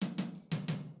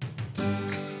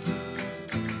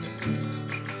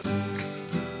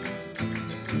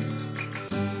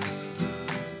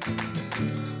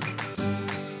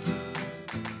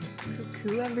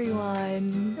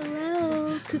everyone.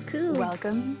 Hello, cuckoo.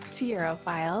 Welcome to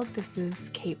Europhile. This is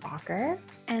Kate Walker.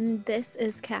 And this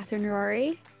is Catherine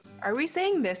Rory. Are we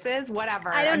saying this is?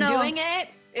 Whatever. I don't know. I'm doing it.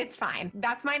 It's fine.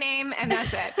 That's my name and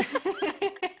that's it.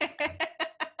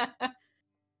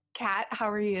 Kat, how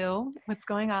are you? What's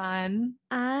going on?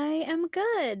 I am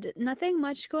good. Nothing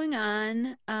much going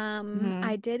on.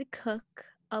 I did cook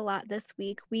a lot this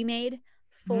week. We made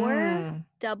 4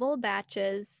 double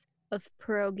batches of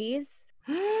pierogies,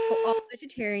 all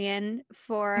vegetarian,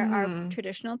 for our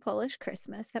traditional Polish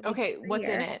Christmas. That we do every what's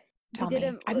in year. it? Tell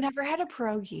me. I've never had a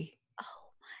pierogi. Oh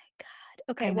my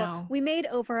God. Okay, well, we made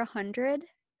over 100.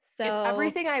 So it's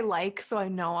everything I like, so I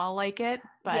know I'll like it,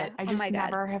 but yeah. I just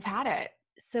never have had it.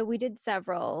 So we did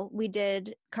several. We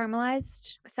did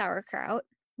caramelized sauerkraut,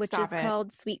 which is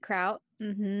called sweet kraut.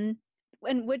 And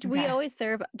which we always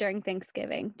serve during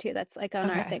Thanksgiving too. That's like on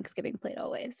our Thanksgiving plate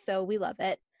always. So we love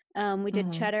it. We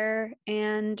did cheddar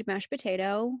and mashed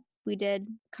potato. We did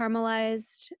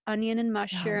caramelized onion and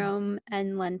mushroom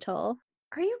and lentil.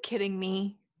 Are you kidding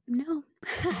me? No.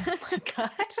 Oh my God.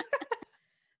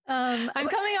 I'm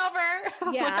coming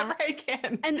over whenever I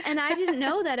can. And I didn't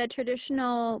know that a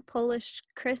traditional Polish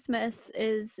Christmas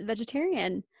is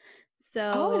vegetarian.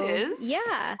 So it is?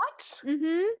 Yeah. What?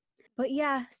 But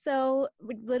yeah, so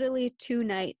literally 2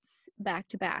 nights back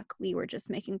to back, we were just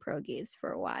making pierogies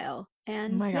for a while.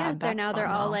 And they're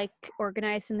all like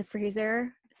organized in the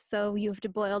freezer. So you have to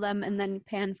boil them and then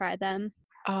pan fry them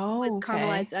with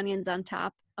caramelized onions on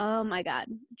top. Oh my God.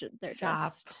 They're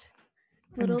just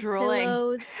little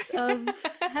pillows of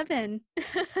heaven.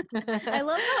 I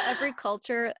love how every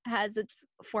culture has its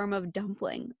form of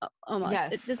dumpling almost.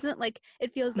 Yes. It doesn't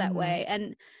it feels that way.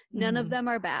 And none of them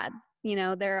are bad. You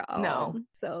know, they're all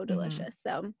so delicious.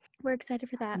 So we're excited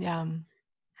for that. Yeah.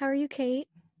 How are you, Kate?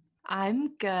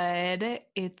 I'm good.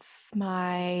 It's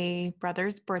my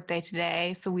brother's birthday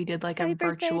today. So we did a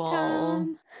virtual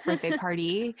birthday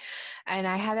party, and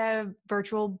I had a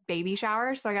virtual baby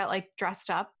shower. So I got dressed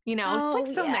up,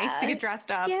 it's nice to get dressed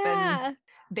up. Yeah. And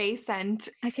they sent,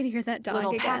 I can hear that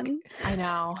dog again. I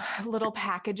know, little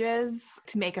packages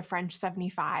to make a French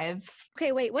 75.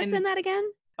 Okay, wait, what's in that again?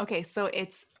 Okay, so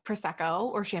it's Prosecco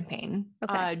or champagne,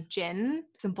 gin,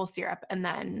 simple syrup, and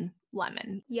then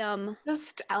lemon. Yum.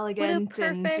 Just elegant. What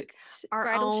a perfect and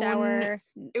bridal shower.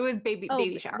 It was baby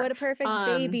shower. What a perfect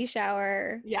baby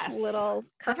shower. Yes. Little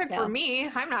cocktail. Perfect for me.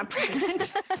 I'm not pregnant.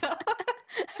 So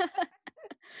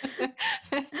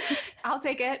I'll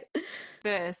take it.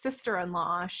 The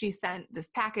sister-in-law, she sent this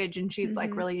package, and she's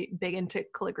really big into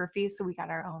calligraphy. So we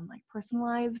got our own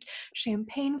personalized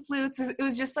champagne flutes. It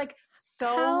was just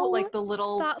so the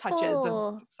little touches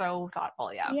of so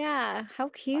thoughtful. Yeah. Yeah. How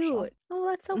cute. Special. Oh,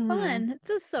 that's so fun.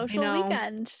 It's a social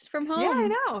weekend from home. Yeah, I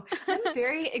know. I'm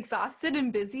very exhausted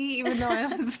and busy, even though I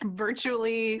was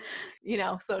virtually,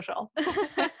 social.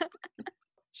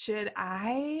 Should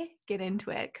I get into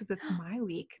it? Because it's my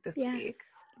week this week.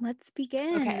 Let's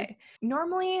begin. Okay.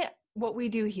 Normally, what we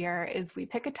do here is we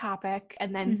pick a topic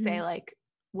and then say,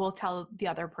 we'll tell the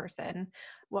other person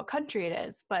what country it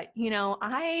is. But,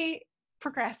 I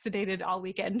procrastinated all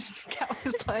weekend. Kat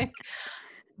was like,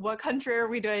 what country are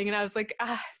we doing? And I was like,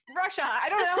 Russia. I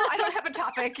don't know. I don't have a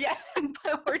topic yet,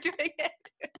 but we're doing it.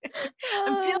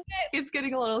 I'm feeling it. It's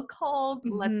getting a little cold.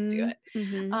 Let's do it.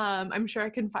 I'm sure I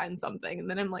can find something. And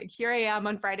then I'm here I am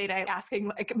on Friday night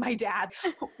asking my dad,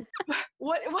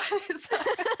 what is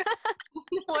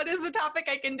what is the topic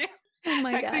I can do? Oh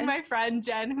my Texting God. my friend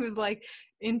Jen, who's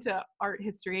into art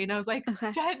history. And I was like,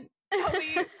 Jen, tell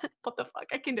me what the fuck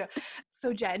I can do.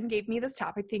 So Jen gave me this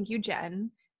topic. Thank you,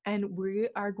 Jen. And we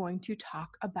are going to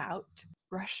talk about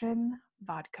Russian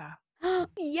vodka.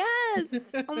 Yes.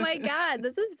 Oh my God.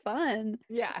 This is fun.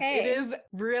 Yeah, It is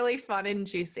really fun and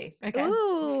juicy. Okay.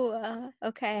 Ooh.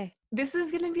 Okay. This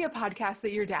is going to be a podcast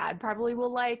that your dad probably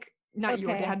will like. Not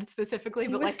your dad specifically,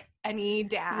 but any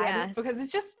dad. Yes. Because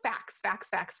it's just facts.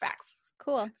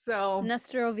 Cool. So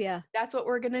Nostrovia. That's what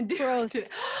we're going to do. Prost.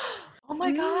 Oh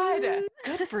my God.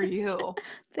 Good for you.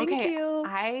 Thank you.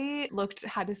 I looked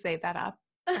how to say that up.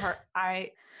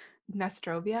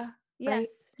 Nostrovia? Yes. Right?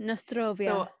 Nostrovia.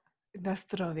 So,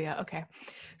 Nostrovia. Okay.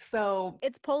 So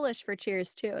it's Polish for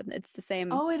cheers too. It's the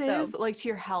same. Oh, it is to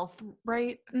your health,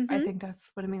 right? I think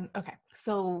that's what I mean. Okay.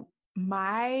 So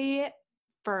my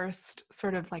first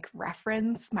sort of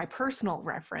reference, my personal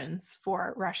reference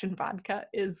for Russian vodka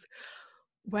is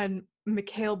when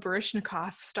Mikhail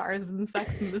Baryshnikov stars in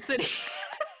Sex and the City.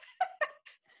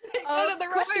 Go to the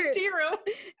Russian tea room.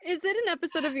 Is it an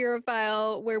episode of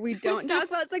Europhile where we don't talk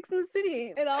about Sex and the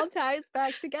City? It all ties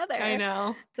back together. I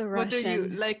know. The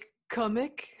Russian. What are you,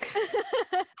 comic?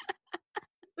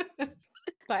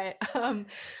 But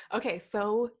okay,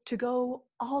 so to go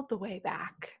all the way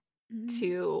back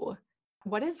to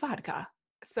what is vodka?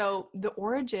 So the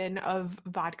origin of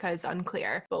vodka is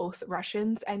unclear. Both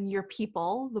Russians and your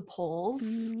people, the Poles,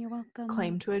 you're welcome,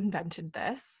 claim to have invented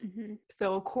this.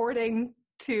 So according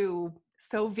to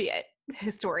Soviet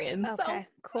historians. Okay,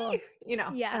 cool. You know,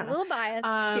 yeah, a little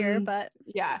biased here, but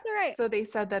yeah, it's all right. So they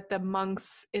said that the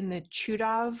monks in the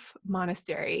Chudov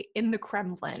monastery in the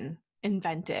Kremlin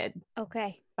invented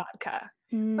vodka.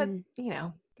 But, you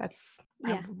know, that's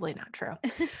probably not true.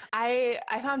 I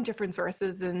found different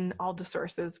sources and all the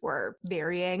sources were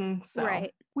varying. So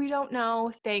we don't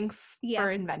know. Thanks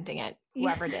for inventing it,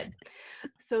 whoever did.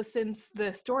 So since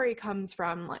the story comes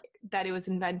from like that it was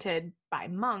invented by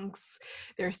monks,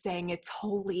 they're saying it's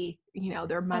holy, you know,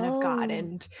 they're men of God.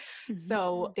 And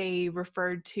so they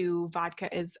referred to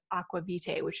vodka as aqua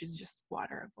vitae, which is just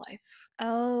water of life.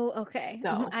 Oh, okay.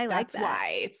 So I like that. That's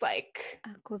why it's like,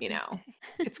 you know,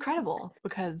 it's credible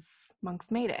because monks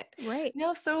made it. Right. You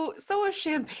know, so was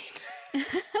champagne.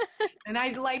 And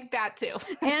I like that too.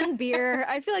 And beer.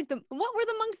 I feel like what were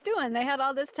the monks doing? They had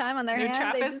all this time on their hands.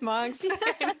 They're Trappist monks.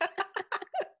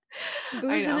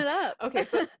 Boozing it up. Okay,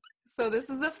 so this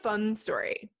is a fun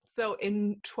story. So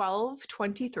in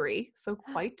 1223, so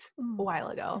quite a while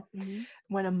ago,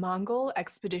 when a Mongol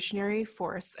expeditionary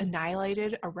force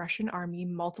annihilated a Russian army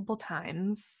multiple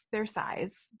times their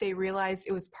size, they realized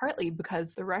it was partly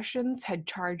because the Russians had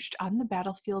charged on the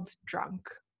battlefield drunk.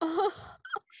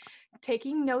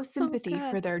 Taking no sympathy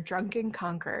for their drunken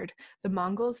conquered, the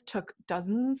Mongols took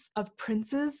dozens of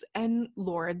princes and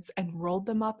lords and rolled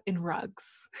them up in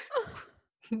rugs.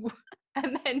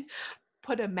 And then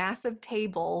put a massive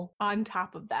table on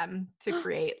top of them to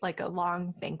create like a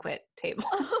long banquet table.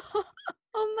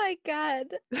 Oh my God.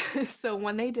 So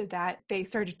when they did that, they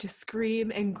started to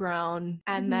scream and groan.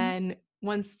 And then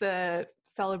once the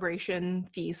celebration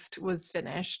feast was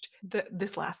finished,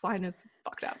 this last line is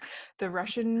fucked up. The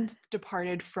Russians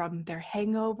departed from their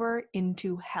hangover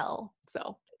into hell.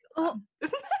 So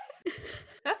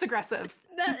that's aggressive.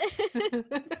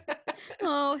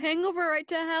 Oh, hangover right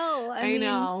to hell. I mean,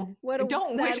 know. What a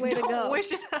sad way to go. Don't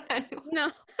wish it on anyone.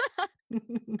 No.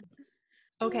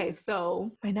 Okay,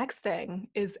 so my next thing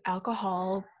is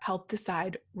alcohol helped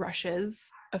decide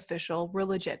Russia's official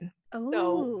religion.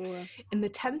 So in the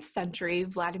 10th century,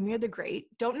 Vladimir the Great,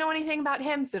 don't know anything about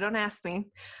him, so don't ask me.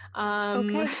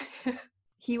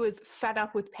 He was fed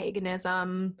up with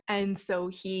paganism, and so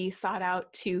he sought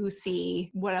out to see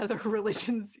what other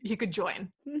religions he could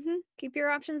join. Keep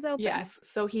your options open. Yes.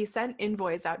 So he sent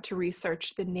envoys out to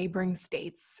research the neighboring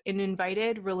states and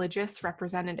invited religious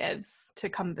representatives to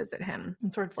come visit him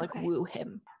and sort of like woo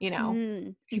him, you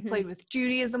know. He played with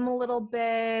Judaism a little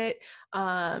bit.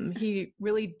 He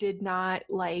really did not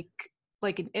like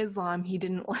in Islam, he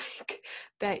didn't like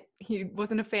that he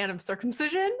wasn't a fan of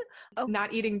circumcision,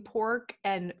 not eating pork,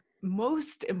 and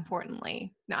most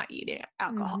importantly, not eating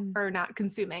alcohol or not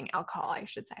consuming alcohol, I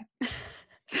should say.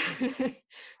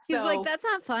 He's like, that's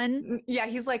not fun. Yeah,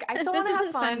 he's like, I still want to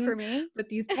have fun for me, but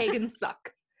these pagans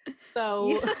suck.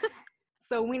 So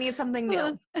so we need something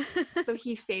new. So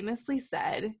he famously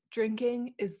said,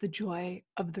 drinking is the joy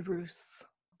of the Rus.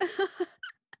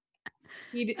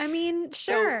 I mean,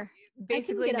 sure. So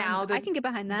basically now I can get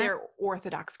behind that. They're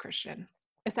Orthodox Christian,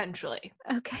 essentially.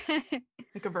 Okay.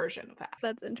 Like a version of that.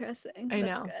 That's interesting. I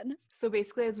know. That's good. So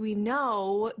basically, as we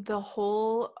know, the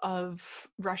whole of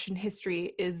Russian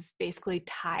history is basically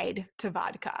tied to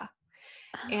vodka.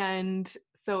 And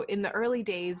so in the early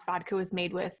days, vodka was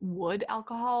made with wood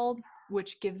alcohol,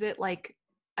 which gives it like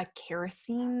a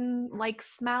kerosene-like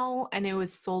smell, and it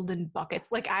was sold in buckets.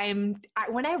 Like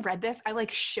when I read this, I like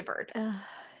shivered.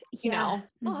 You know?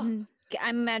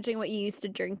 I'm imagining what you used to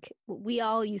drink. We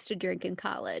all used to drink in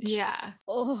college. Yeah.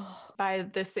 By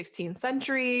the 16th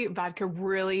century, vodka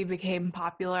really became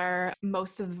popular.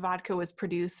 Most of the vodka was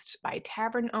produced by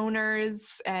tavern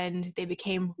owners, and they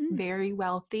became very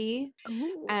wealthy.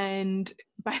 And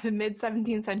by the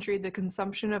mid-17th century, the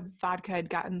consumption of vodka had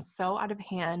gotten so out of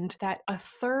hand that a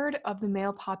third of the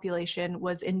male population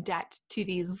was in debt to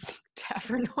these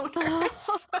tavern owners.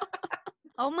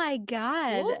 Oh my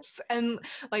God. Whoops. And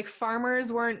like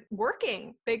farmers weren't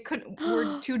working. They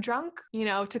were too drunk, you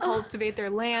know, to cultivate their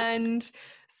land.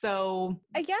 So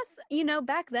I guess, you know,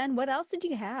 back then, what else did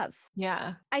you have?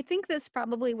 Yeah. I think this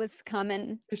probably was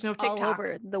common. There's no TikTok. All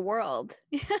over the world.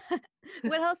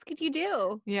 What else could you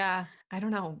do? Yeah. I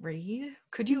don't know. Read?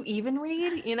 Could you even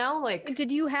read? You know, like.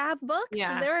 Did you have books?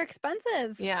 Yeah. They're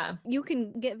expensive. Yeah. You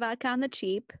can get vodka on the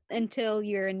cheap until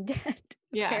you're in debt.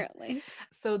 Yeah. Apparently.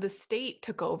 So the state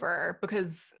took over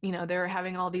because, they were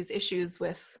having all these issues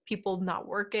with people not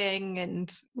working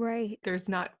and there's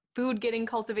not food getting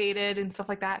cultivated and stuff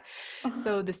like that.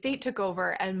 So the state took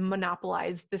over and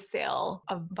monopolized the sale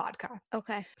of vodka.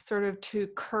 Okay. Sort of to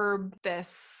curb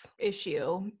this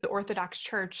issue, the Orthodox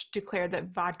Church declared that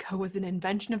vodka was an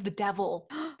invention of the devil.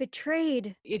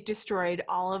 Betrayed. It destroyed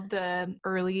all of the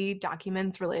early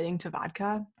documents relating to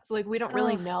vodka. So we don't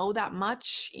really know that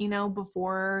much,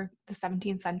 before the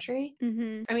 17th century.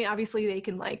 Mm-hmm. I mean, obviously they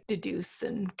can deduce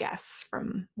and guess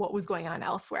from what was going on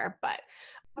elsewhere, but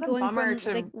what a bummer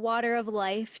from water of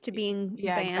life to being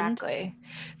banned. Exactly.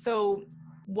 So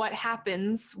what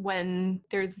happens when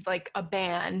there's a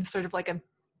ban, sort of like a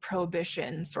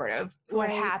prohibition, sort of what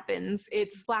happens?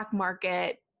 It's black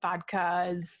market. Vodka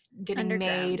is getting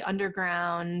made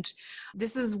underground.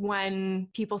 This is when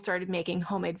people started making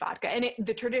homemade vodka. And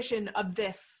the tradition of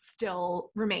this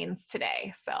still remains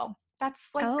today. So that's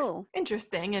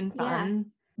interesting and fun. Yeah.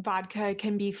 Vodka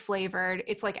can be flavored.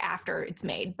 It's after it's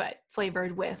made, but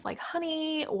flavored with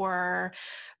honey or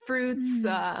fruits.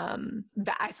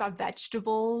 I saw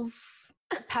vegetables,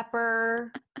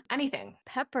 pepper, anything.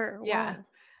 Pepper. Yeah. Whoa.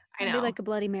 I know. Maybe like a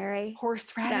Bloody Mary.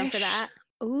 Horseradish. Down for that.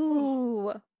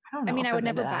 Ooh. I mean, I would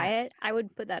never buy it. I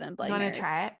would put that on Bloody Mary. You want to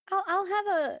try it? I'll have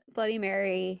a Bloody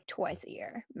Mary twice a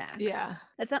year, max. Yeah.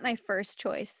 That's not my first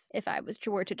choice if I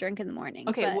were to drink in the morning.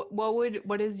 Okay,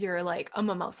 what is your, a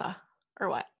mimosa or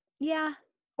what? Yeah,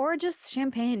 or just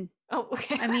champagne. Oh,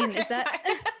 okay. I mean, is that,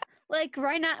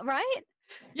 right now, right?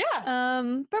 Yeah.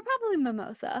 But probably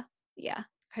mimosa. Yeah.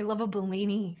 I love a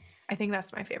Bellini. I think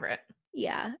that's my favorite.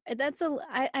 Yeah,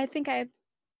 I think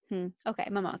okay,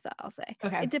 mimosa, I'll say.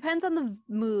 Okay. It depends on the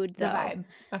mood, though. The vibe.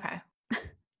 Okay.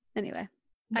 Anyway,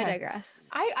 okay. I digress.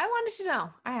 I wanted to know.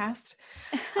 I asked.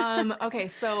 Okay,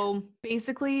 so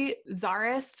basically,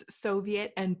 Tsarist,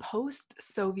 Soviet, and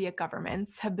post-Soviet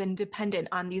governments have been dependent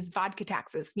on these vodka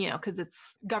taxes, because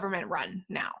it's government run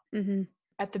now. Mm-hmm.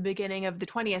 At the beginning of the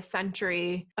 20th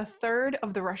century, a third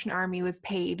of the Russian army was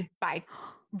paid by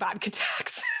vodka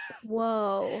tax.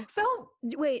 Whoa. So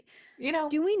wait,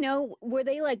 do we know, were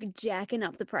they jacking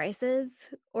up the prices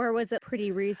or was it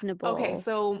pretty reasonable? Okay,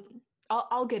 so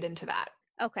I'll get into that.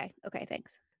 Okay,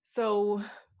 thanks. So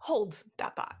hold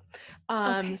that thought.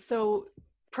 Okay. So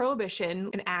prohibition,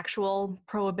 an actual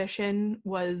prohibition,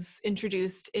 was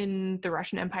introduced in the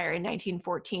Russian Empire in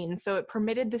 1914. So it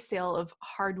permitted the sale of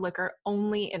hard liquor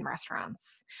only in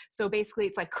restaurants. So basically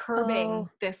it's curbing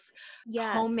this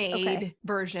homemade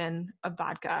version of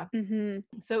vodka.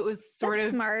 Mm-hmm. So it was sort of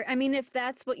smart. I mean, if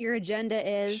that's what your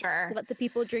agenda is, sure, let the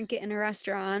people drink it in a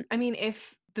restaurant. I mean,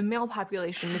 if the male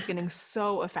population is getting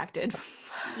so affected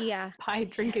by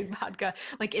drinking vodka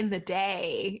in the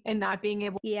day and not being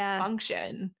able to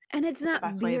function. And it's not the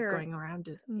best beer. way of going around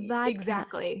is vodka.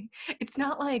 Exactly. It's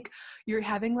not like you're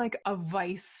having a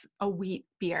Weiss, a wheat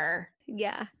beer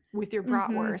with your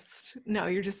bratwurst. No,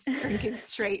 you're just drinking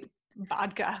straight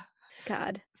vodka.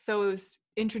 God. So it was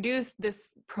introduced,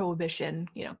 this prohibition,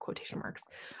 quotation marks,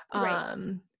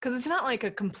 because it's not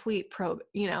a complete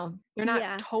they're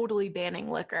not totally banning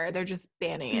liquor. They're just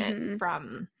banning it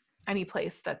from any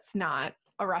place that's not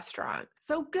a restaurant.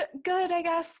 So good, I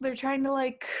guess. They're trying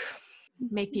to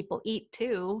make people eat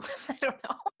too. I don't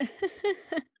know.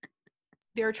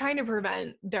 They're trying to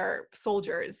prevent their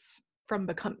soldiers from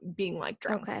being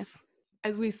drunks. Okay.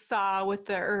 As we saw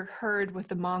or heard with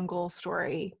the Mongol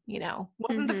story,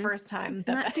 wasn't the first time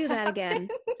not do that again.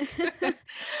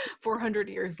 400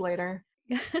 years later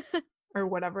or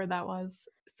whatever that was.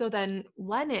 So then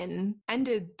Lenin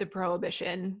ended the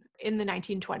prohibition in the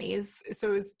 1920s.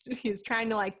 So he was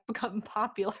trying to become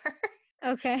popular.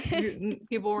 Okay.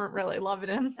 People weren't really loving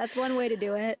him. That's one way to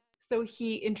do it. So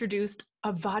he introduced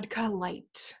a vodka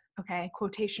light. Okay,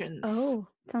 quotations. Oh,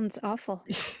 sounds awful.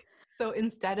 So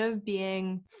instead of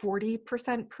being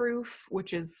 40% proof,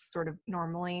 which is sort of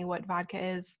normally what vodka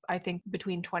is, I think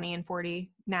between 20 and 40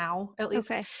 now, at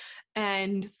least. Okay.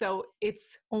 And so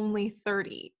it's only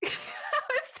 30. How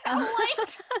is that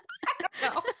light? I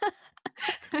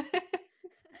don't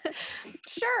know.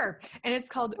 Sure. And it's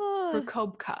called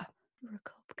Rakhobka.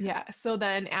 Yeah. So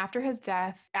then after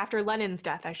Lenin's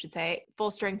death, I should say, full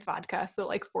strength vodka.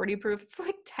 So 40 proof, it's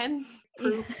 10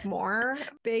 proof more.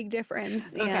 Big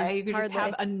difference. Okay. Yeah, you could just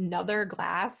have another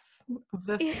glass of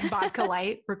the vodka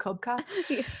light, Rakhobka.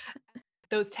 Yeah.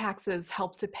 Those taxes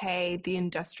helped to pay the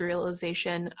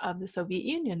industrialization of the Soviet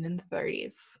Union in the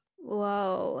 30s.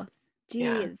 Whoa. Jeez.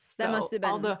 Yeah. That must have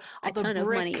been a ton of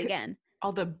money again.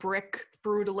 All the brick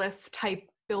brutalist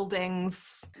type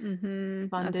buildings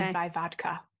funded by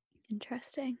vodka.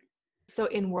 Interesting. So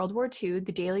in World War II,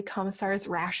 the daily commissar's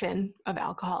ration of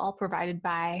alcohol provided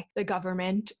by the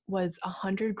government was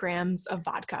 100 grams of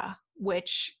vodka,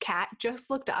 which Kat just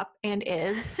looked up and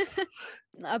is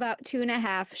about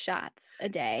 2.5 shots a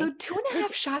day. So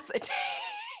 2.5 shots a day.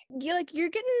 You're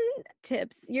getting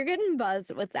tips. You're getting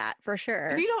buzzed with that for sure.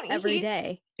 If you don't eat every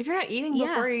day. If you're not eating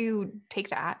before you take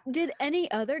that. Did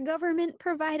any other government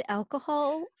provide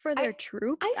alcohol for their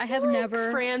troops? I have like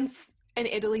never. France and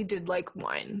Italy did like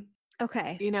wine.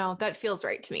 Okay. That feels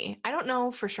right to me. I don't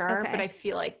know for sure, but I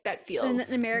feel like that feels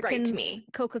right to me.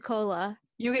 Coca-Cola.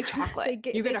 You get chocolate.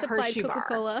 You get a Hershey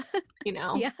Coca-Cola.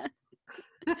 bar. Yeah.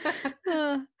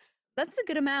 That's a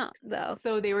good amount, though.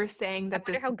 So they were saying that—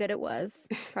 I wonder how good it was.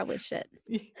 Probably shit.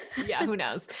 Yeah, who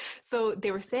knows? So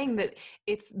they were saying that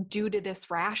it's due to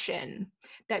this ration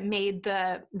that made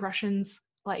the Russians,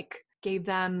 gave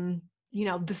them,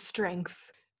 the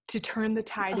strength to turn the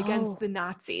tide against the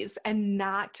Nazis, and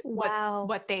not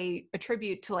what they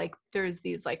attribute to, there's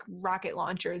these, rocket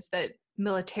launchers that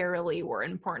militarily were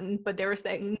important, but they were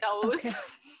saying no. Okay.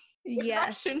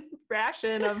 Yes.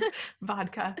 Ration of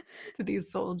vodka to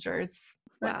these soldiers.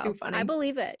 Not too funny. I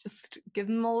believe it. Just give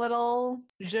them a little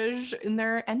zhuzh in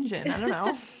their engine. I don't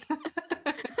know.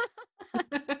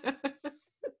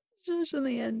 Zhuzh in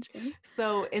the engine.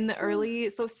 So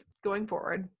going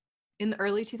forward, in the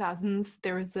early 2000s,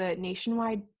 there was a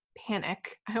nationwide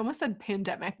panic. I almost said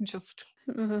pandemic, just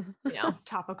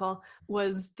topical,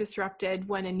 was disrupted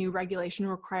when a new regulation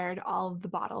required all of the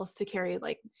bottles to carry,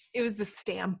 it was the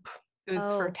stamp. It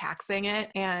was for taxing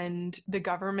it, and the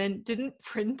government didn't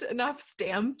print enough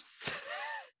stamps.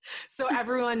 So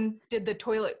everyone did the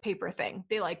toilet paper thing.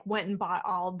 They went and bought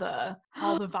all the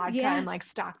vodka and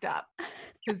stocked up,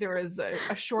 because there was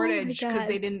a shortage, because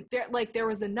they didn't, there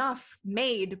was enough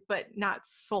made but not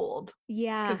sold.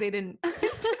 Yeah. Because they didn't print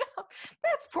it out.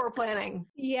 That's poor planning.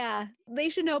 Yeah. They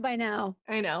should know by now.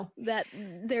 I know. That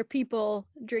their people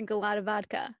drink a lot of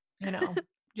vodka. I know.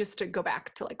 Just to go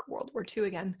back to World War II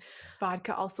again,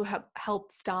 vodka also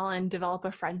helped Stalin develop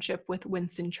a friendship with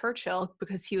Winston Churchill,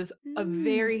 because he was a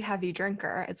very heavy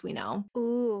drinker, as we know.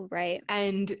 Ooh, right.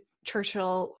 And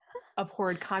Churchill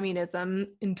abhorred communism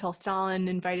until Stalin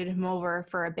invited him over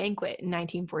for a banquet in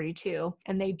 1942,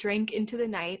 and they drank into the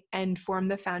night and formed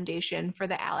the foundation for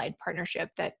the Allied partnership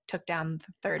that took down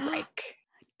the Third Reich.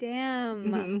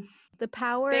 Damn. Mm-hmm. The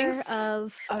power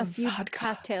of a few vodka.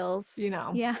 Cocktails.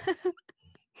 Yeah.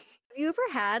 Have you ever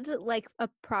had a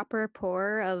proper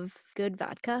pour of good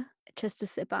vodka just to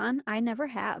sip on? I never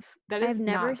have. I've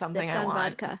never something sipped I on want.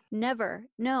 Vodka. Never.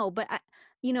 No, but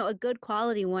a good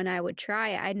quality one I would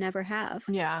try. I'd never have.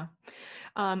 Yeah.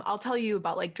 I'll tell you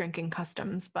about drinking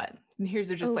customs, but here's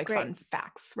just fun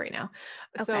facts right now.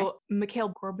 Okay. So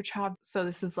Mikhail Gorbachev, so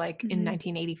this is in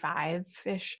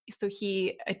 1985-ish. So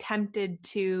he attempted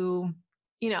to,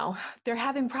 they're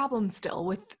having problems still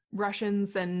with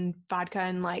Russians and vodka,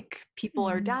 and people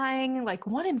are dying.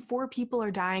 1 in 4 people are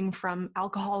dying from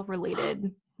alcohol related.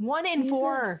 1 in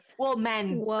 4. Well,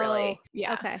 men. Whoa. Really.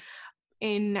 Yeah. Okay.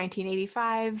 In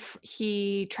 1985,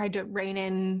 he tried to rein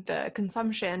in the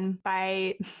consumption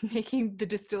by making the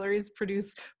distilleries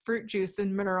produce fruit juice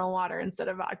and mineral water instead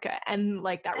of vodka. And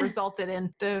that resulted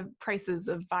in the prices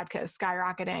of vodka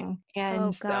skyrocketing.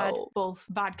 And so both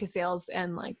vodka sales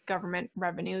and government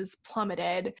revenues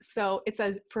plummeted. So it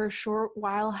says, for a short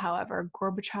while, however,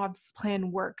 Gorbachev's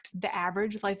plan worked. The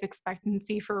average life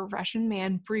expectancy for a Russian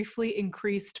man briefly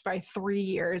increased by 3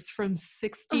 years, from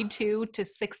 62 to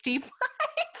 65.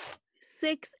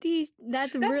 60,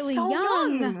 that's really so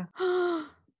young.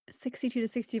 62 to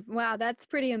 60. Wow, that's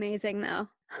pretty amazing though.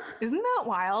 Isn't that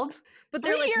wild? But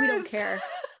they're we don't care.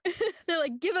 They're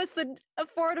give us the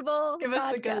affordable Give vodka.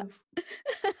 Us the goods.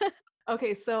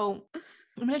 Okay, so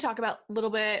I'm going to talk a little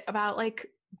bit about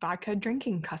vodka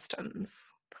drinking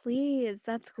customs. Please,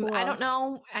 that's cool. I don't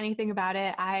know anything about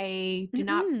it. I do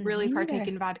not really partake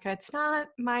in vodka. It's not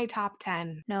my top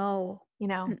 10. No.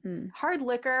 Hard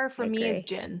liquor for me is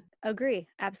gin. Agree.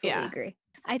 Absolutely agree.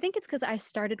 I think it's because I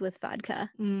started with vodka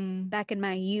back in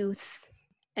my youth,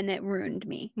 and it ruined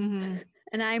me. Mm-hmm.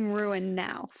 And I'm ruined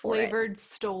now. Flavored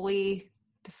Stoli.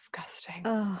 Disgusting.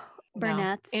 Oh,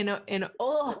 Burnett's.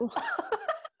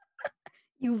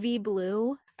 UV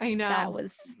blue. I know. That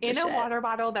was in a water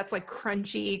bottle that's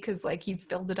crunchy because you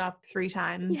filled it up 3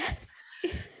 times. Yes.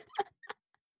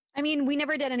 I mean, we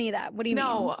never did any of that. What do you mean?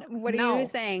 What are you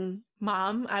saying?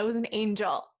 Mom, I was an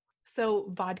angel.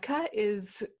 So vodka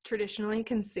is traditionally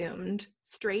consumed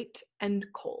straight and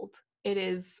cold. It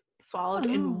is swallowed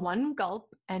in one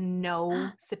gulp, and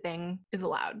no sipping is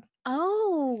allowed.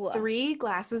 3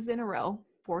 glasses in a row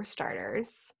for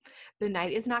starters, the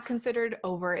night is not considered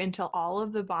over until all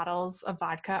of the bottles of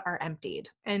vodka are emptied.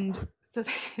 And so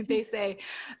they say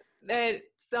that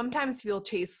sometimes you'll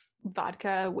chase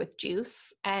vodka with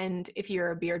juice. And if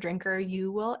you're a beer drinker,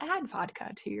 you will add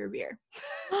vodka to your beer.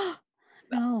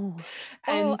 No.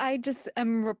 And I just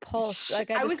am repulsed.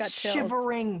 Like I was got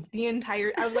shivering the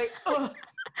entire, I was like, oh,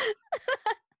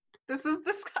 this is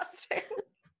disgusting.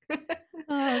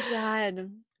 Oh,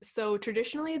 God. So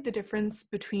traditionally, the difference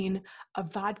between a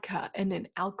vodka and an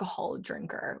alcohol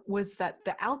drinker was that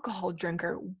the alcohol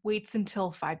drinker waits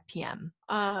until 5 p.m.,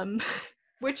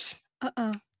 which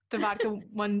the vodka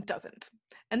one doesn't.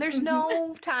 And there's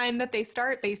no time that they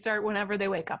start. They start whenever they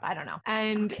wake up. I don't know.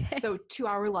 And so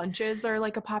 2-hour lunches are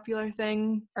like a popular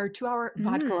thing, or 2-hour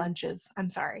vodka lunches. I'm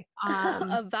sorry.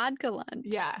 A vodka lunch.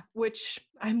 Yeah, which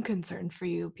I'm concerned for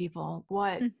you people.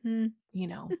 What, you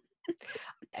know.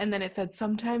 And then it said,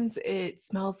 sometimes it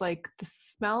smells like the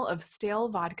smell of stale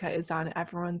vodka is on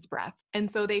everyone's breath. And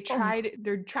so they're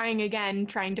trying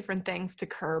different things to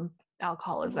curb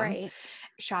alcoholism. Right.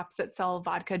 Shops that sell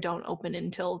vodka don't open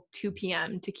until 2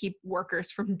 p.m. to keep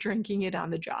workers from drinking it on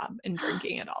the job and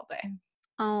drinking it all day.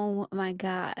 Oh my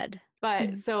God.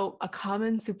 But so a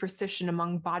common superstition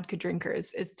among vodka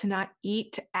drinkers is to not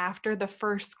eat after the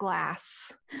first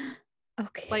glass.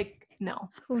 Okay. Like, no.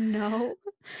 Oh no.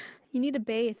 You need a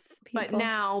base, people. But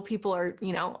now people are,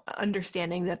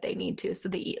 understanding that they need to. So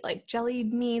they eat like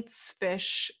jellied meats,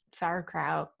 fish,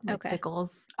 sauerkraut,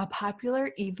 pickles. A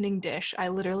popular evening dish, I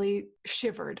literally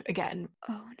shivered again.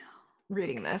 Oh no.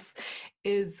 Reading this,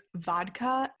 is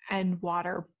vodka and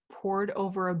water poured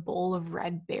over a bowl of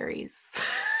red berries.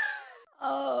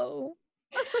 Oh.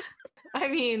 I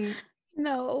mean,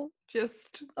 no.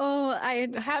 Just I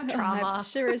have trauma. I have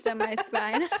shivers down my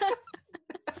spine.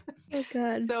 Oh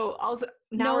God. So also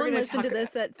now we're going to listen to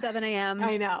this at 7 a.m.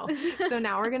 I know. So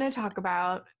now we're going to talk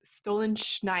about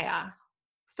Stolichnaya.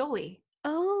 Stoli.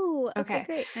 Oh, okay,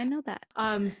 great. I know that.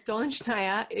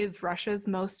 Stolichnaya is Russia's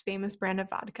most famous brand of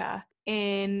vodka.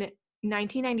 In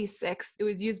 1996, it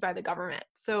was used by the government.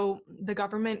 So the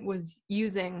government was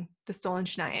using the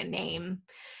Stolichnaya name.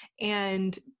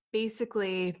 And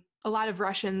basically, a lot of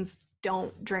Russians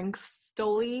don't drink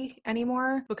Stoli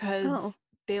anymore because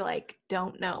they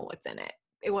don't know what's in it.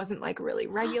 It wasn't really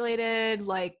regulated.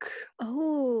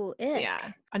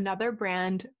 Yeah. Another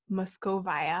brand,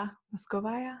 Moskovaya.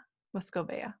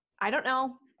 I don't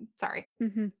know. Sorry.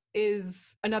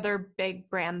 Is another big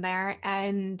brand there.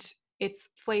 And it's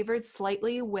flavored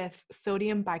slightly with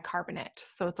sodium bicarbonate.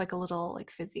 So it's a little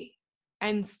fizzy.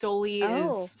 And Stoli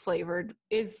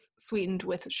is sweetened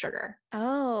with sugar.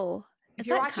 Oh. If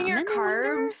you're watching your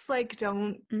carbs,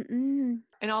 don't.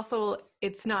 And also,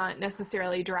 it's not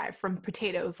necessarily derived from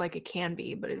potatoes like it can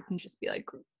be, but it can just be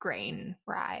grain,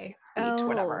 rye, wheat,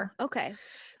 whatever. Okay.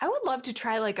 I would love to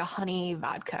try a honey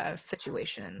vodka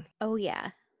situation. Oh, yeah.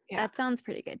 That sounds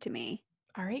pretty good to me.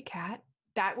 All right, Kat.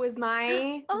 That was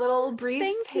my little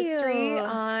brief history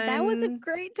on that was a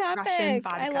great topic. Russian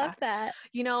vodka. I love that.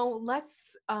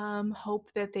 Let's hope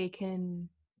that they can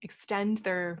extend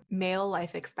their male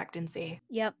life expectancy.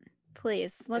 Yep.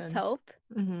 Please. Let's hope.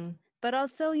 But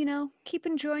also, keep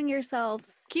enjoying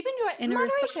yourselves. Keep enjoying in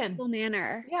moderation. A respectful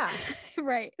manner. Yeah.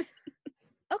 Right.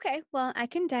 Okay. Well, I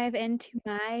can dive into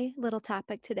my little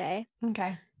topic today.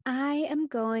 Okay. I am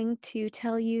going to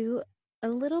tell you a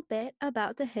little bit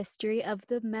about the history of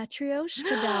the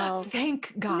Matryoshka doll.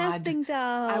 Thank God. Nesting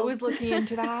dolls. I was looking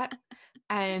into that.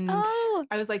 And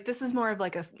I was like, this is more of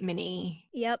a mini.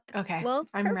 Yep. Okay. Well,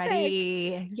 I'm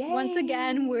ready. Yay. Once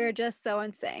again, we're just so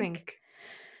in sync.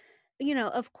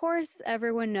 Of course,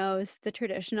 everyone knows the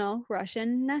traditional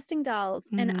Russian nesting dolls.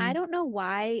 And I don't know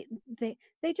why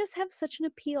they just have such an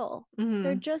appeal.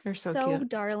 They're so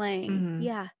darling.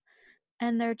 Yeah.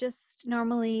 And they're just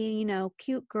normally,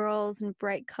 cute girls in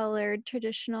bright colored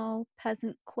traditional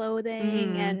peasant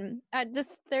clothing. And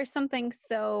there's something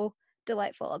so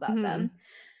delightful about them.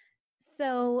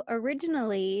 So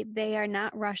originally they are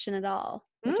not Russian at all,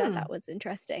 which I thought was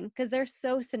interesting because they're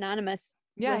so synonymous.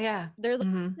 Yeah. They're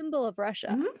the symbol of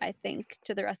Russia, I think,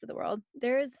 to the rest of the world.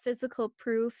 There is physical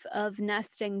proof of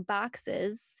nesting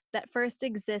boxes that first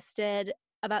existed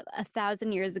about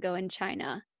 1,000 years ago in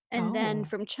China. And then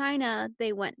from China,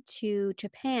 they went to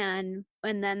Japan,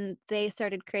 and then they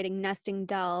started creating nesting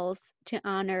dolls to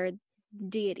honor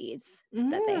deities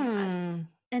that they had.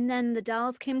 And then the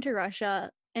dolls came to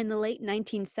Russia in the late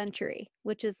 19th century,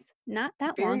 which is not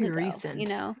that long ago. Very recent.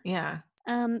 Yeah.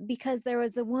 Because there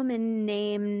was a woman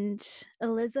named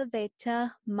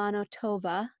Elizaveta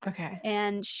Monotova. Okay.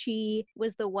 And she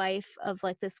was the wife of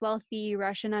this wealthy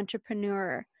Russian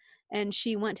entrepreneur. and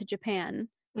she went to Japan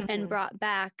and brought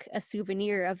back a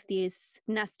souvenir of these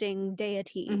nesting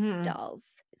deity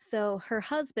dolls. So her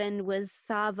husband was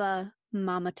Sava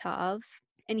Mamatov,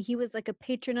 and he was like a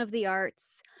patron of the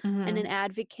arts and an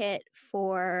advocate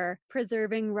for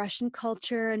preserving Russian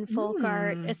culture and folk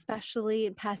art, especially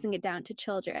passing it down to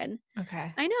children.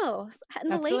 Okay. I know. In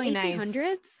the late really 1800s.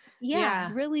 Nice.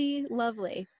 Yeah, really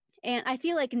lovely. And I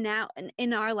feel like now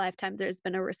in our lifetime, there's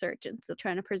been a resurgence of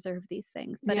trying to preserve these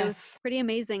things. But it was pretty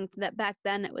amazing that back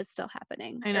then it was still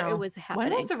happening. I know. It was happening.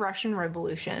 When was the Russian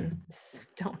Revolution?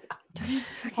 Don't even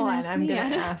Hold on, I'm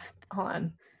going to ask. Hold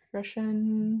on.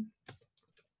 Russian...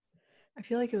 I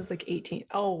feel like it was like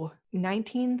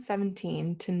 1917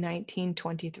 to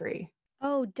 1923.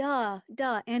 Oh, duh.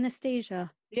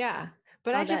 Anastasia. Yeah.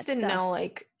 But I just didn't know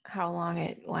like how long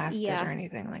it lasted or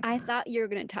anything like that. I thought you were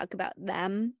going to talk about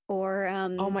them or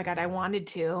oh my God, I wanted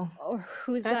to. Or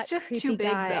who's That's that just too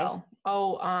big guy? Though.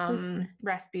 Oh,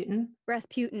 Rasputin.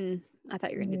 Rasputin. I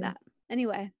thought you were going to do that.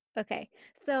 Anyway, okay.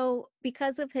 So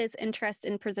because of his interest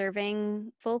in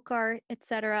preserving folk art,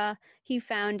 etc., he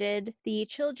founded the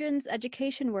Children's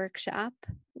Education Workshop,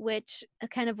 which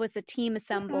kind of was a team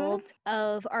assembled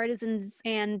of artisans,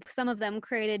 and some of them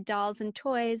created dolls and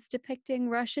toys depicting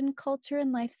Russian culture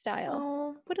and lifestyle.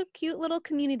 Oh, what a cute little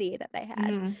community that they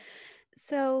had.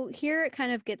 So here it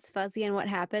kind of gets fuzzy in what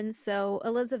happens. So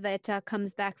Elizaveta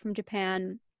comes back from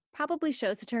Japan, probably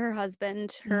shows it to her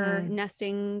husband, her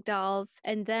nesting dolls.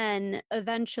 And then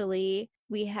eventually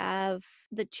we have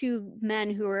the two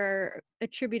men who are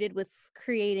attributed with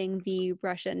creating the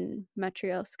Russian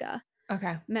Matryoshka.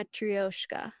 Okay.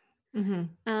 Matryoshka.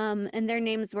 And their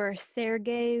names were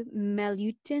Sergei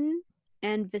Malyutin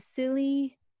and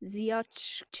Vasily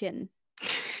Zyotchkin.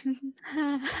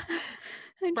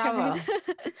 Bravo.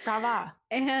 Brava.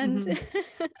 And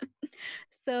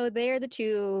so they are the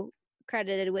two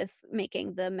credited with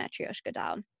making the Matryoshka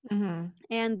doll.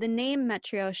 And the name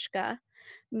Matryoshka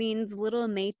means little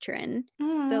matron,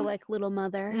 so like little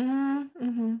mother.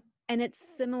 And it's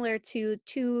similar to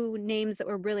two names that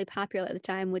were really popular at the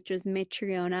time, which was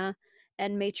Matryona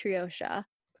and Matryoshka.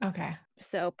 Okay.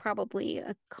 So probably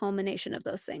a culmination of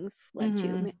those things led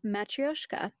to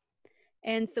Matryoshka.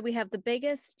 And so we have the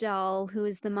biggest doll, who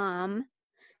is the mom,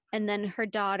 and then her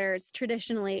daughters.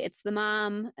 Traditionally, it's the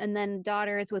mom, and then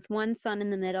daughters with one son in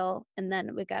the middle, and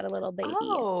then we got a little baby at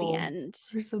the end.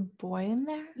 There's a boy in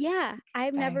there? Yeah,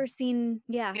 I've never seen,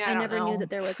 I never knew that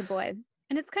there was a boy.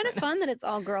 And it's kind of fun that it's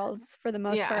all girls for the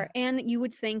most part. And you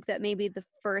would think that maybe the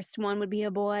first one would be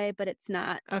a boy, but it's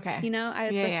not. Okay. You know, I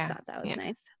just thought that was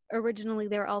nice. Originally,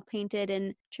 they were all painted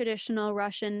in traditional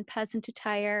Russian peasant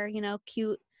attire, you know,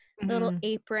 cute little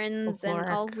aprons and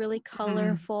all really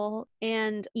colorful.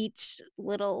 And each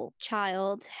little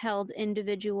child held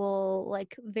individual,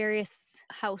 like various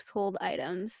household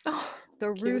items.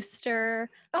 The rooster,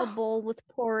 a bowl with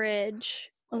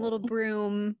porridge, a little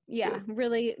broom. Yeah,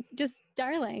 really just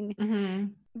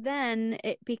darling. Then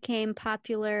it became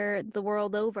popular the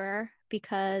world over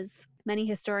because many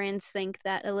historians think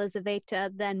that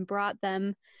Elizaveta then brought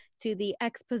them to the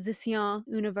Exposition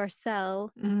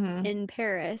Universelle in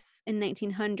Paris in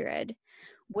 1900,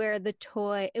 where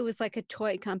it was like a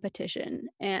toy competition,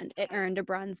 and it earned a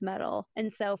bronze medal.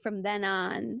 And so from then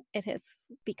on, it has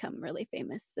become really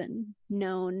famous and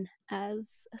known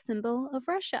as a symbol of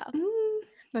Russia.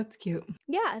 That's cute.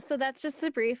 Yeah, so that's just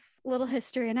the brief little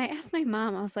history. And I asked my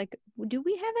mom, I was like, do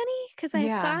we have any? Because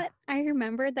I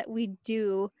remembered that we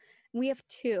do. We have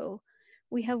two.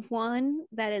 We have one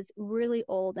that is really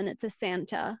old, and it's a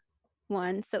Santa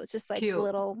one. So it's just like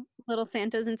little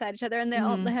Santas inside each other, and they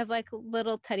have like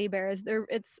little teddy bears.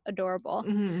 It's adorable.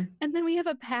 And then we have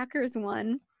a Packers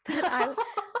one that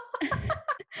and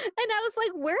I was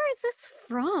like, where is this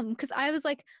from? Because I was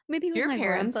like, maybe it was my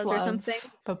grandpa's or something.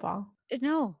 Football?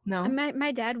 No.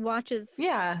 My dad watches.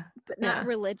 Yeah. But not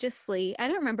religiously. I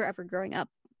don't remember ever growing up.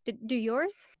 Do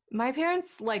yours? My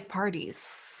parents like parties,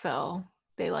 so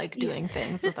they like doing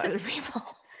things with other people.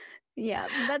 Yeah,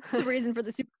 that's the reason for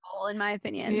the Super Bowl, in my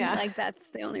opinion. Yeah. Like,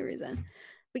 that's the only reason.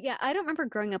 But yeah, I don't remember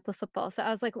growing up with football. So I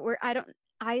was like,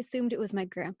 I assumed it was my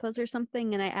grandpa's or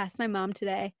something. And I asked my mom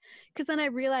today, because then I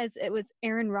realized it was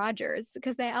Aaron Rodgers,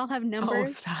 because they all have numbers.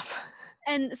 Oh, stop.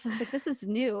 And so I was like, this is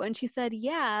new. And she said,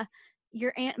 yeah,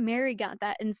 your Aunt Mary got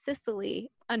that in Sicily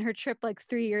on her trip like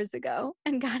 3 years ago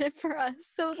and got it for us.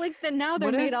 So like now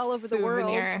they're made all over the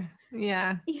world.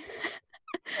 Yeah.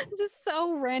 This is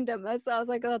so random. So I was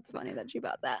like, oh, it's funny that she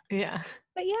bought that. Yeah.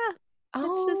 But yeah,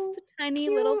 it's just the tiny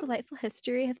little delightful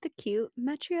history of the cute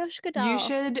Matryoshka doll. You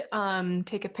should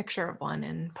take a picture of one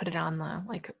and put it on the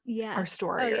our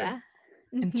story or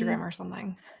Instagram or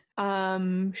something.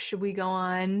 Should we go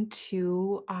on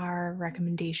to our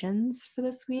recommendations for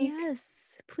this week? Yes,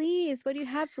 please. What do you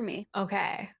have for me?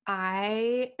 Okay.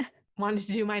 I wanted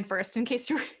to do mine first in case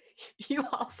you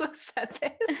also said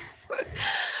this.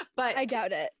 But I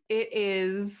doubt it. It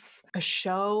is a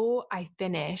show I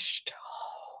finished.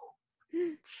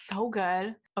 Oh, so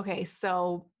good. Okay,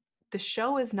 so the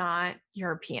show is not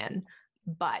European,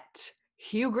 but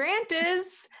Hugh Grant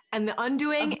is, and The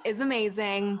Undoing is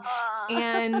amazing,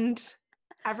 and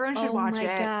everyone should watch it. Oh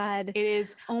my God. It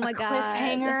is a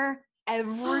cliffhanger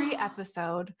every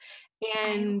episode,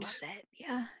 and I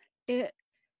love it.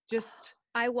 Yeah.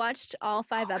 I watched all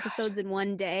 5 episodes in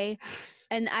one day,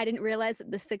 and I didn't realize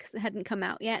that the 6th hadn't come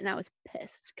out yet, and I was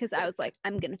pissed because I was like,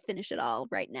 I'm going to finish it all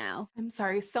right now. I'm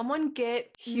sorry. Someone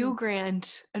get Hugh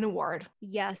Grant an award.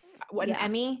 Yes. An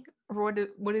Emmy? Or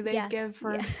what do they give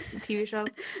for TV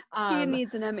shows? He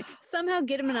needs an Emmy. Somehow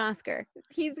get him an Oscar.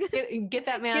 Get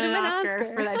that man an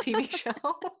Oscar for that TV show.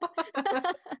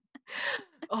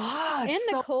 And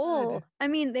Nicole. So I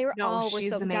mean, they were all so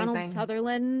amazing. Donald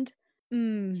Sutherland.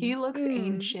 He looks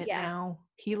ancient now.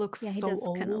 He looks he so does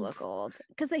old. Kind of look old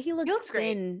because he looks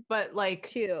thin, great, but like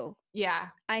too. Yeah,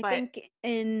 I think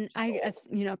I guess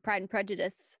Pride and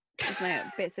Prejudice is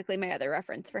basically my other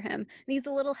reference for him. And he's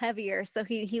a little heavier, so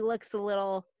he looks a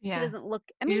little. Yeah. He doesn't look.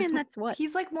 I mean, and that's what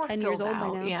he's like more 10 years old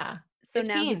by now. Yeah. So 15.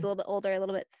 Now he's a little bit older, a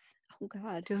little bit. Oh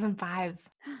God. 2005.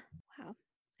 Wow.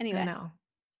 Anyway, I know.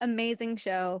 Amazing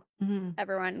show. Mm-hmm.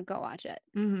 Everyone, go watch it.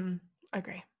 Mm-hmm.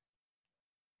 Agree.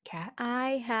 Kat?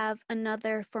 I have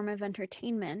another form of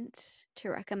entertainment to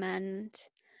recommend.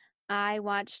 I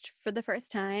watched for the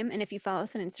first time, and if you follow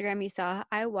us on Instagram, you saw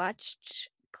I watched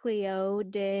Cleo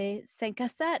de Saint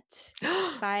Cassette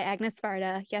by Agnes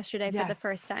Varda yesterday for the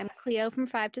first time. Cleo from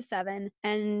 5 to 7,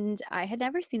 and I had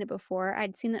never seen it before.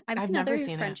 I've seen other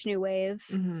French New Wave.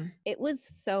 Mm-hmm. It was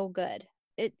so good.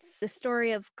 It's the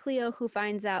story of Cleo who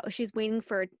finds out she's waiting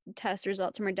for test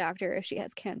results from her doctor if she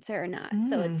has cancer or not.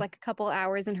 So it's like a couple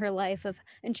hours in her life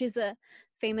and she's a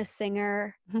famous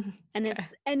singer, and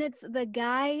it's the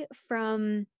guy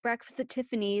from Breakfast at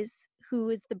Tiffany's who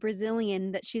is the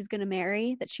Brazilian that she's gonna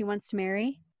marry, that she wants to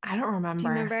marry. I don't remember. Do you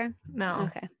remember? No.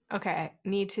 Okay.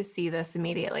 Need to see this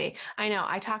immediately. I know.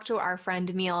 I talked to our friend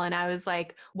Emil, and I was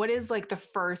like, "What is like the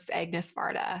first Agnes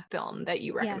Varda film that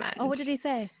you recommend?" Oh, what did he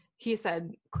say? He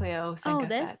said Cleo Saint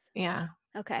Cassette. This? Yeah.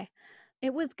 Okay.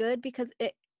 It was good because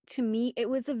to me, it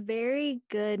was a very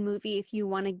good movie if you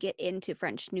want to get into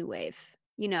French New Wave.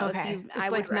 I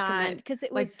would recommend because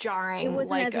it was like jarring. It wasn't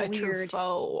like as a weird.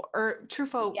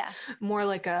 Truffaut, more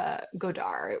like a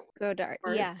Godard. Godard,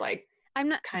 yeah. It's like I'm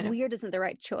not weird isn't the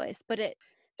right choice, but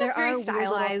there are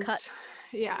stylized weird cuts.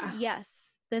 Yeah. Yes,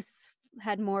 this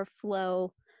had more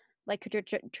flow, like a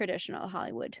traditional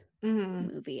Hollywood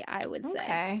movie, I would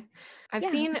say.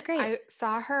 Okay. I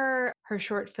saw her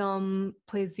short film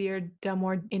Plaisir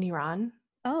d'amour in Iran.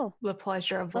 Oh. The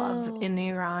Pleasure of Love in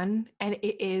Iran. And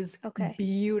it is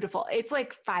beautiful. It's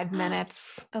like 5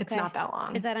 minutes. Okay. It's not that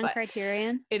long. Is that on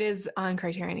Criterion? It is on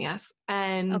Criterion, yes.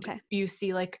 And you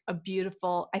see like a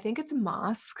beautiful, I think it's a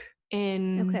mosque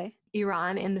in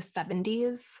Iran in the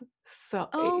 70s. So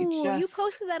you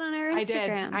posted that on our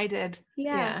Instagram. I did.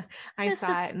 Yeah. I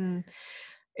saw it and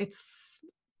it's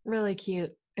really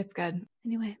cute. It's good.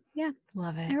 Anyway, yeah.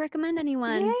 Love it. I recommend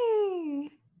anyone.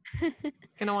 Yay.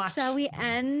 Gonna watch. Shall we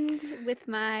end with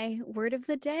my word of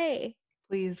the day?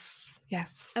 Please.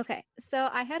 Yes. Okay. So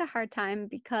I had a hard time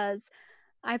because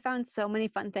I found so many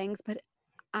fun things, but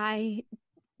I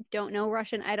don't know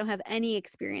Russian. I don't have any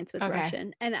experience with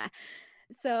Russian. And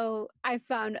so I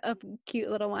found a cute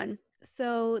little one.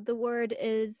 So the word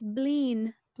is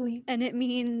blin. And it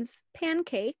means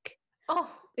pancake.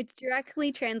 Oh. It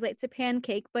directly translates to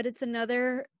pancake, but it's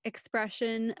another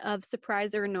expression of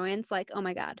surprise or annoyance, like, oh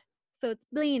my God. So it's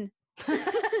blin. It's like,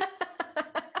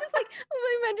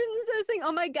 imagine instead of saying,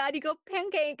 oh my God, you go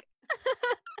pancake.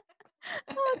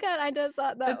 Oh God, I just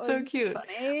thought that was so cute.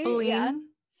 Funny. Blin. Yeah.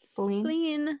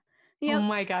 Blin. Yep. Oh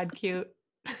my God, cute.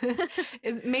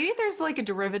 Maybe there's like a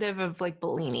derivative of like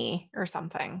Bellini or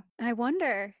something. I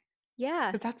wonder.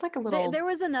 Yeah. Because that's like a little. There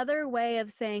was another way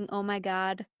of saying, oh my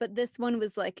God, but this one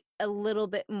was like a little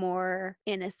bit more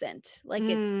innocent. Like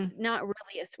it's not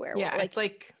really a swear word. Yeah, like, it's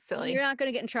like silly. You're not going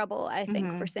to get in trouble, I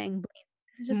think, for saying blin.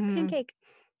 It's just pancake.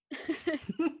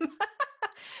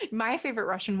 My favorite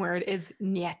Russian word is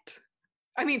niet.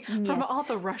 I mean, niet. From all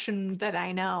the Russian that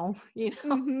I know, it's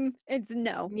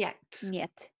no. Niet.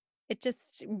 Niet. It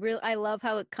just I love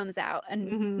how it comes out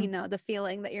and, the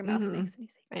feeling that your mouth makes when you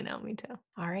say it. I know, me too.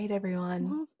 All right, everyone.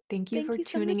 Well, thank you for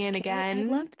tuning in again.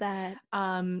 I loved that.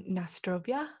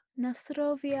 Nastrovia.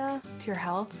 Nastrovia. To your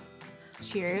health.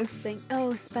 Cheers.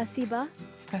 Spasiba.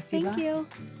 Spasiba. Thank you.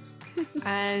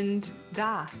 And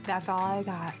that's all I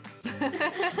got.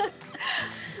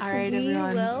 All right, everyone.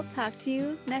 We will talk to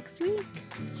you next week.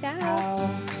 Ciao.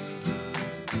 Ciao.